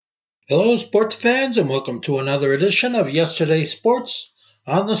Hello, sports fans, and welcome to another edition of Yesterday's Sports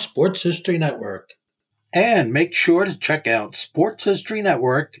on the Sports History Network. And make sure to check out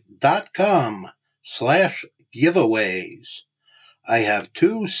sportshistorynetwork.com/giveaways. I have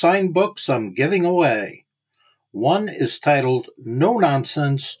 2 signed books I'm giving away. One is titled No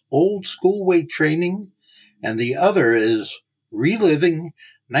Nonsense Old School Weight Training, and the other is Reliving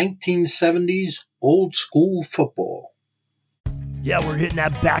 1970s Old School Football. Yeah, we're hitting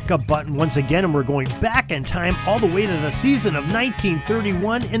that backup button once again, and we're going back in time all the way to the season of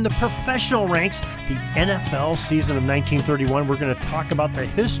 1931 in the professional ranks, the NFL season of 1931. We're going to talk about the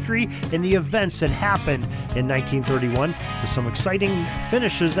history and the events that happened in 1931 with some exciting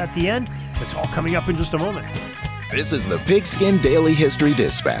finishes at the end. It's all coming up in just a moment. This is the Pigskin Daily History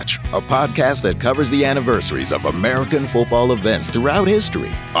Dispatch, a podcast that covers the anniversaries of American football events throughout history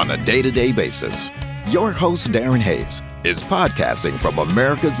on a day-to-day basis. Your host, Darren Hayes, is podcasting from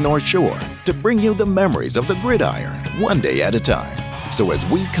America's North Shore to bring you the memories of the gridiron one day at a time. So as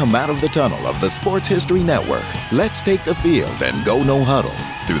we come out of the tunnel of the Sports History Network, let's take the field and go no huddle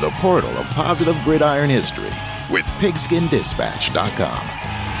through the portal of positive gridiron history with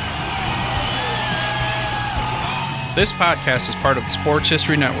pigskindispatch.com. This podcast is part of the Sports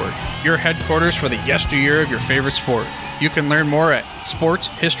History Network, your headquarters for the yesteryear of your favorite sport. You can learn more at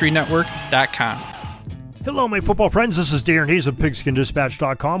sportshistorynetwork.com. Hello, my football friends. This is Darren Hayes of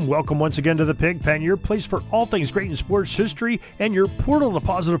pigskindispatch.com. Welcome once again to the Pig Pen, your place for all things great in sports history and your portal to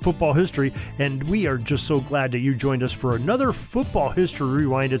positive football history. And we are just so glad that you joined us for another football history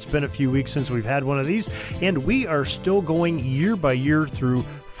rewind. It's been a few weeks since we've had one of these, and we are still going year by year through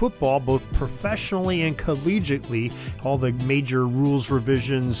football, both professionally and collegiately, all the major rules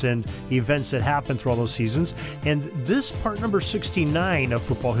revisions and events that happen through all those seasons. And this part number 69 of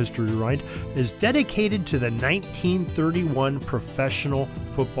Football History Rewind is dedicated to the 1931 professional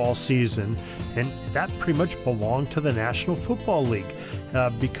football season. And that pretty much belonged to the National Football League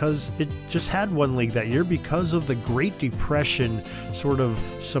because it just had one league that year because of the Great Depression sort of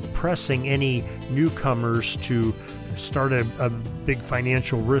suppressing any newcomers to start a big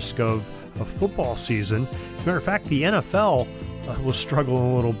financial risk of a football season. As a matter of fact, the NFL was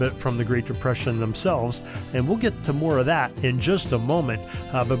struggling a little bit from the Great Depression themselves, and we'll get to more of that in just a moment.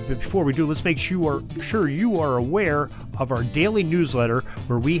 But before we do, let's make sure you are aware of our daily newsletter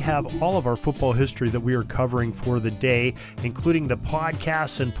where we have all of our football history that we are covering for the day, including the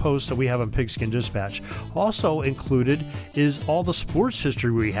podcasts and posts that we have on Pigskin Dispatch. Also included is all the sports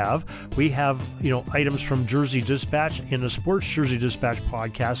history we have. We have, items from Jersey Dispatch and the Sports Jersey Dispatch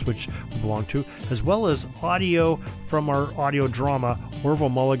podcast, which we belong to, as well as audio from our audio drama, Orville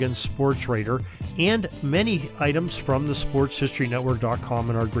Mulligan's Sports Raider, and many items from the sportshistorynetwork.com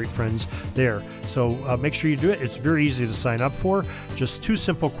and our great friends there. So make sure you do it. It's very easy to sign up for. Just 2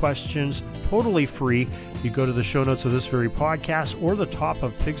 simple questions, totally free. You go to the show notes of this very podcast or the top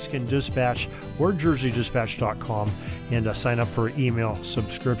of Pigskin Dispatch or jerseydispatch.com and sign up for an email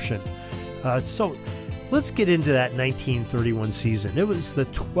subscription. So let's get into that 1931 season. It was the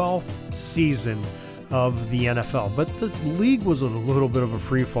 12th season of the NFL, but the league was a little bit of a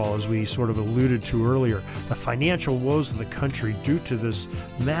free fall, as we sort of alluded to earlier. The financial woes of the country due to this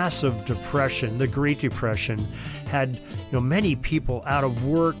massive depression, the Great Depression, had many people out of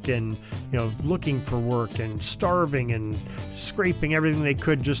work and looking for work and starving and scraping everything they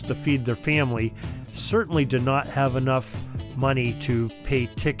could just to feed their family. Certainly did not have enough money to pay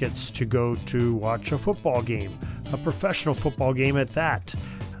tickets to go to watch a football game, a professional football game at that.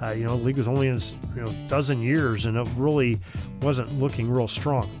 The league was only in its dozen years, and it really wasn't looking real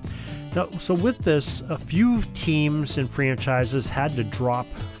strong. Now, so with this, a few teams and franchises had to drop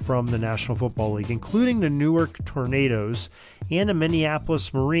from the National Football League, including the Newark Tornadoes and the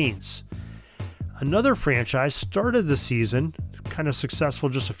Minneapolis Marines. Another franchise started the season kind of successful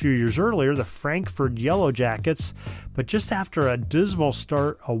just a few years earlier, the Frankford Yellow Jackets, but just after a dismal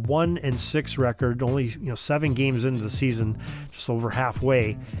start, a 1-6 record, only 7 games into the season, just over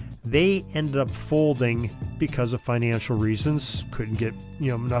halfway, they ended up folding because of financial reasons. Couldn't get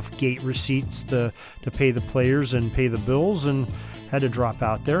enough gate receipts to pay the players and pay the bills, and had to drop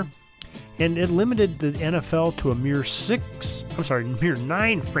out there. And it limited the NFL to a mere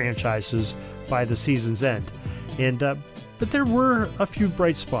 9 franchises by the season's end. But there were a few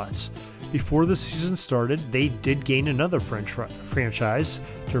bright spots. Before the season started, they did gain another franchise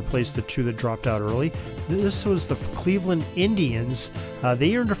to replace the 2 that dropped out early. This was the Cleveland Indians.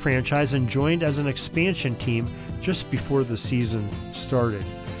 They earned a franchise and joined as an expansion team just before the season started.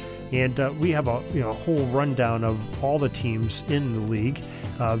 And we have a whole rundown of all the teams in the league,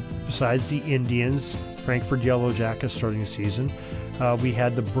 besides the Indians, Frankford Yellow Jackets starting the season. we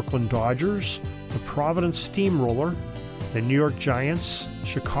had the Brooklyn Dodgers, the Providence Steamroller, the New York Giants,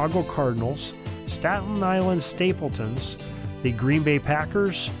 Chicago Cardinals, Staten Island Stapletons, the Green Bay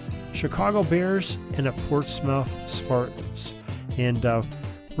Packers, Chicago Bears, and the Portsmouth Spartans. And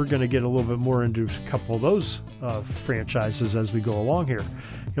we're going to get a little bit more into a couple of those franchises as we go along here.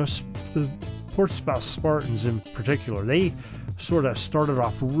 The Portsmouth Spartans in particular, they sort of started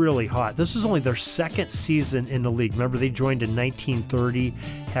off really hot. This is only their second season in the league. Remember, they joined in 1930,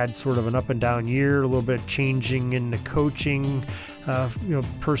 had sort of an up and down year, a little bit changing in the coaching,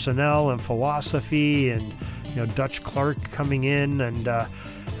 personnel and philosophy, and Dutch Clark coming in, and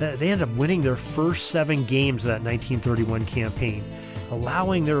they ended up winning their first 7 games of that 1931 campaign,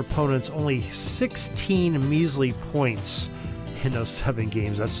 allowing their opponents only 16 measly points in those 7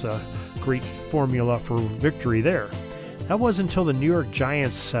 games. That's a great formula for victory there. That wasn't until the New York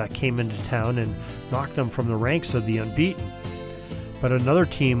Giants came into town and knocked them from the ranks of the unbeaten. But another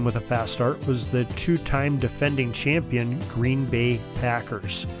team with a fast start was the 2-time defending champion Green Bay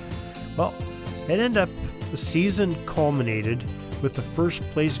Packers. Well, it ended up, the season culminated with the first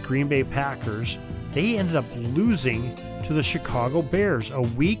place Green Bay Packers. They ended up losing to the Chicago Bears a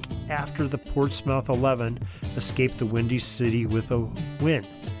week after the Portsmouth 11 escaped the Windy City with a win.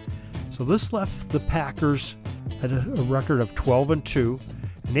 So this left the Packers at a record of 12-2,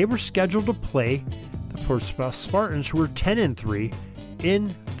 and they were scheduled to play the Portsmouth Spartans, who were 10-3,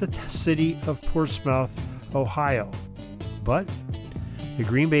 in the city of Portsmouth, Ohio. But the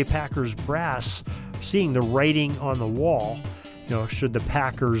Green Bay Packers brass, seeing the writing on the wall, should the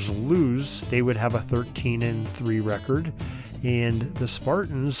Packers lose, they would have a 13-3 record, and the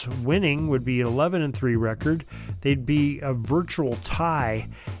Spartans winning would be an 11-3 record. They'd be a virtual tie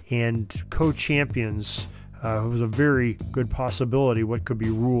and co-champions. It was a very good possibility what could be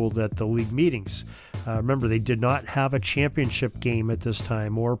ruled at the league meetings. Remember, they did not have a championship game at this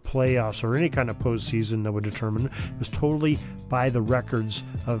time, or playoffs, or any kind of postseason that would determine. It was totally by the records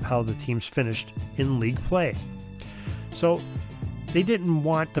of how the teams finished in league play. So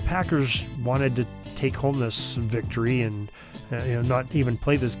the Packers wanted to take home this victory and not even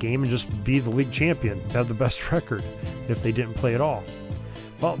play this game and just be the league champion, have the best record if they didn't play at all.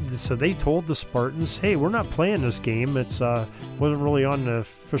 Well, so they told the Spartans, hey, we're not playing this game. It wasn't really on the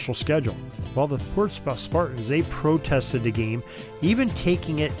official schedule. Well, the Portsmouth Spartans, they protested the game, even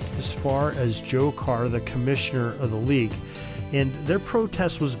taking it as far as Joe Carr, the commissioner of the league. And their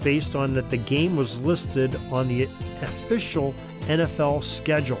protest was based on that the game was listed on the official NFL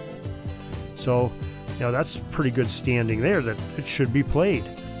schedule. So, that's pretty good standing there that it should be played.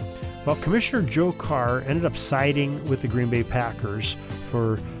 Well, Commissioner Joe Carr ended up siding with the Green Bay Packers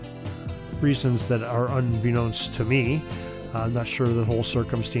for reasons that are unbeknownst to me. I'm not sure of the whole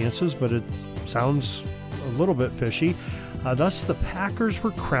circumstances, but it sounds a little bit fishy. Thus, the Packers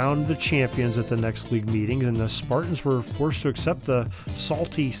were crowned the champions at the next league meeting, and the Spartans were forced to accept the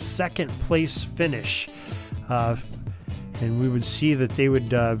salty second-place finish. And we would see that they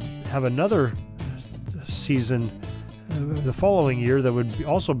would have another season the following year that would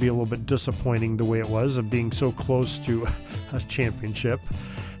also be a little bit disappointing the way it was, of being so close to a championship.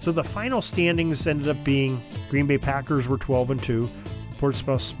 So the final standings ended up being Green Bay Packers were 12-2,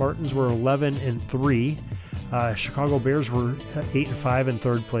 Portsmouth Spartans were 11-3, Chicago Bears were 8-5 in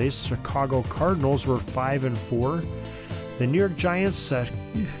third place, Chicago Cardinals were 5-4, the New York Giants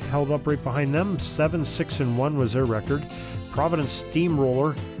held up right behind them, 7-6-1 was their record, Providence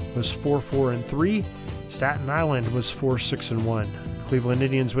Steamroller was 4-4-3, Staten Island was 4-6-1. Cleveland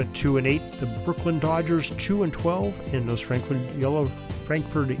Indians went 2-8. The Brooklyn Dodgers 2-12, and those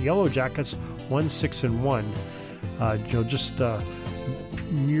Frankfurt Yellow Jackets 1-6-1. Just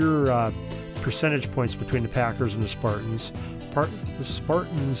mere percentage points between the Packers and the Spartans. The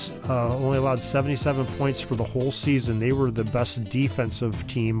Spartans only allowed 77 points for the whole season. They were the best defensive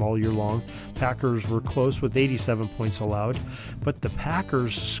team all year long. Packers were close with 87 points allowed, but the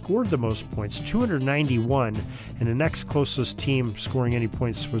Packers scored the most points, 291, and the next closest team scoring any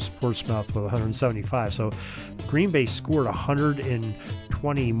points was Portsmouth with 175. So Green Bay scored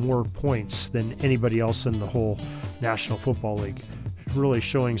 120 more points than anybody else in the whole National Football League, really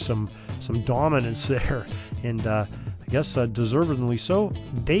showing some dominance there. And I guess deservedly so.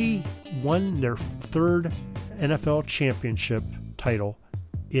 They won their third NFL championship title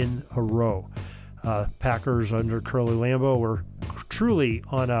in a row. Packers under Curly Lambeau were truly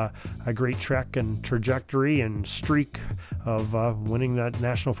on a great trek and trajectory and streak of winning that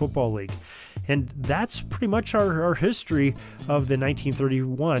National Football League. And that's pretty much our history of the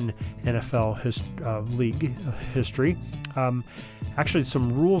 1931 NFL League history. Actually,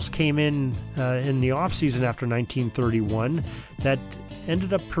 some rules came in the offseason after 1931 that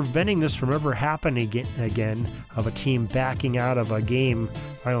ended up preventing this from ever happening again, of a team backing out of a game,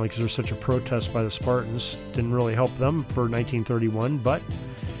 finally, because there's such a protest by the Spartans. Didn't really help them for 1931, but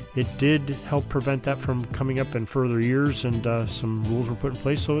it did help prevent that from coming up in further years, and some rules were put in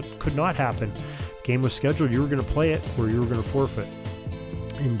place so it could not happen. Game was scheduled, you were going to play it or you were going to forfeit.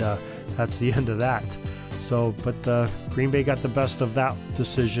 And that's the end of that. So, but Green Bay got the best of that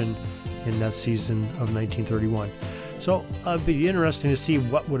decision in that season of 1931. So it'd be interesting to see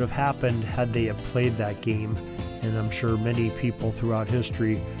what would have happened had they have played that game. And I'm sure many people throughout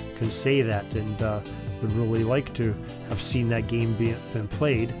history can say that and would really like to have seen that game been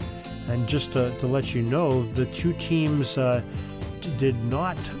played. And just to let you know, the two teams did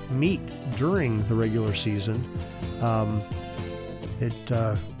not meet during the regular season. It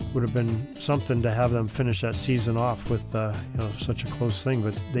would have been something to have them finish that season off with such a close thing,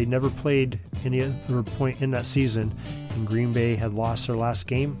 but they never played any other point in that season. And Green Bay had lost their last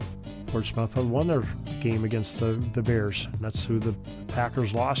game. Portsmouth had won their game against the Bears, and that's who the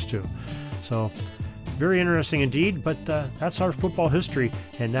Packers lost to. So very interesting indeed, but that's our football history,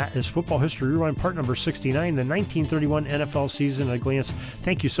 and that is Football History Rewind part number 69, the 1931 NFL season at a glance.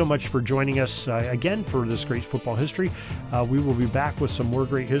 Thank you so much for joining us again for this great football history. We will be back with some more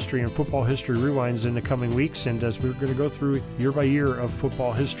great history and football history rewinds in the coming weeks, and as we're going to go through year by year of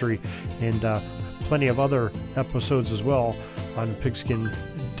football history, and plenty of other episodes as well on Pigskin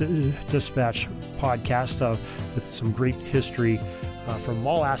Dispatch podcast with some great history from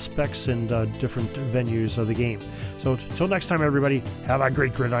all aspects and different venues of the game. So until next time, everybody, have a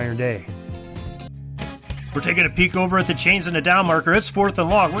great gridiron day. We're taking a peek over at the chains and the down marker. It's 4th and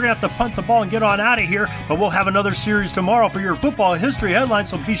long. We're going to have to punt the ball and get on out of here, but we'll have another series tomorrow for your football history headlines,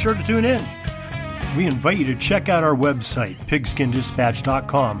 so be sure to tune in. We invite you to check out our website,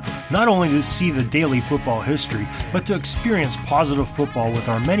 pigskinddispatch.com, not only to see the daily football history, but to experience positive football with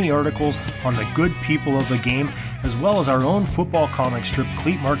our many articles on the good people of the game, as well as our own football comic strip,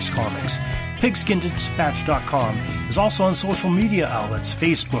 Cleat Marks Comics. Pigskinddispatch.com is also on social media outlets,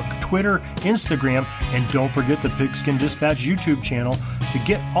 Facebook, Twitter, Instagram, and don't forget the Pigskin Dispatch YouTube channel to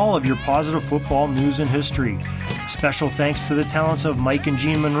get all of your positive football news and history. Special thanks to the talents of Mike and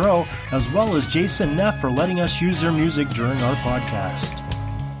Gene Monroe, as well as Jason Neff for letting us use their music during our podcast.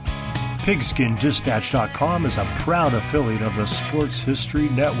 PigskinDispatch.com is a proud affiliate of the Sports History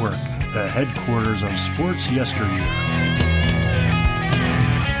Network, the headquarters of sports yesteryear.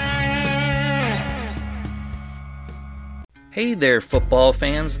 Hey there, football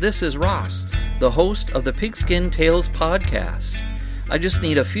fans. This is Ross, the host of the Pigskin Tales podcast. I just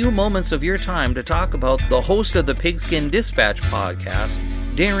need a few moments of your time to talk about the host of the Pigskin Dispatch podcast,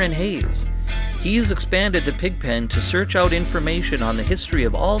 Darren Hayes. He's expanded the Pigpen to search out information on the history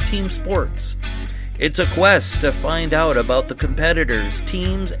of all team sports. It's a quest to find out about the competitors,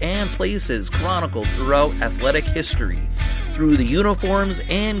 teams, and places chronicled throughout athletic history, through the uniforms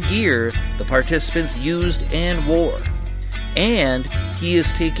and gear the participants used and wore. And he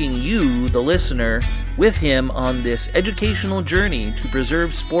is taking you, the listener, with him on this educational journey to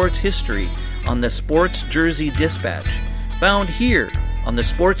preserve sports history on the Sports Jersey Dispatch, found here on the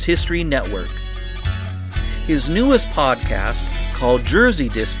Sports History Network. His newest podcast, called Jersey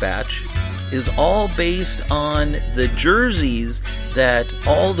Dispatch, is all based on the jerseys that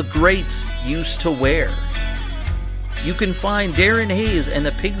all the greats used to wear. You can find Darren Hayes and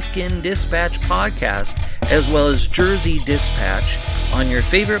the Pigskin Dispatch podcast, as well as Jersey Dispatch, on your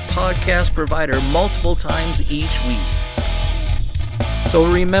favorite podcast provider multiple times each week.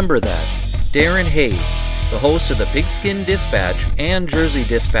 So remember that, Darren Hayes, the host of the Pigskin Dispatch and Jersey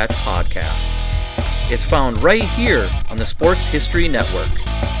Dispatch podcasts. It's found right here on the Sports History Network.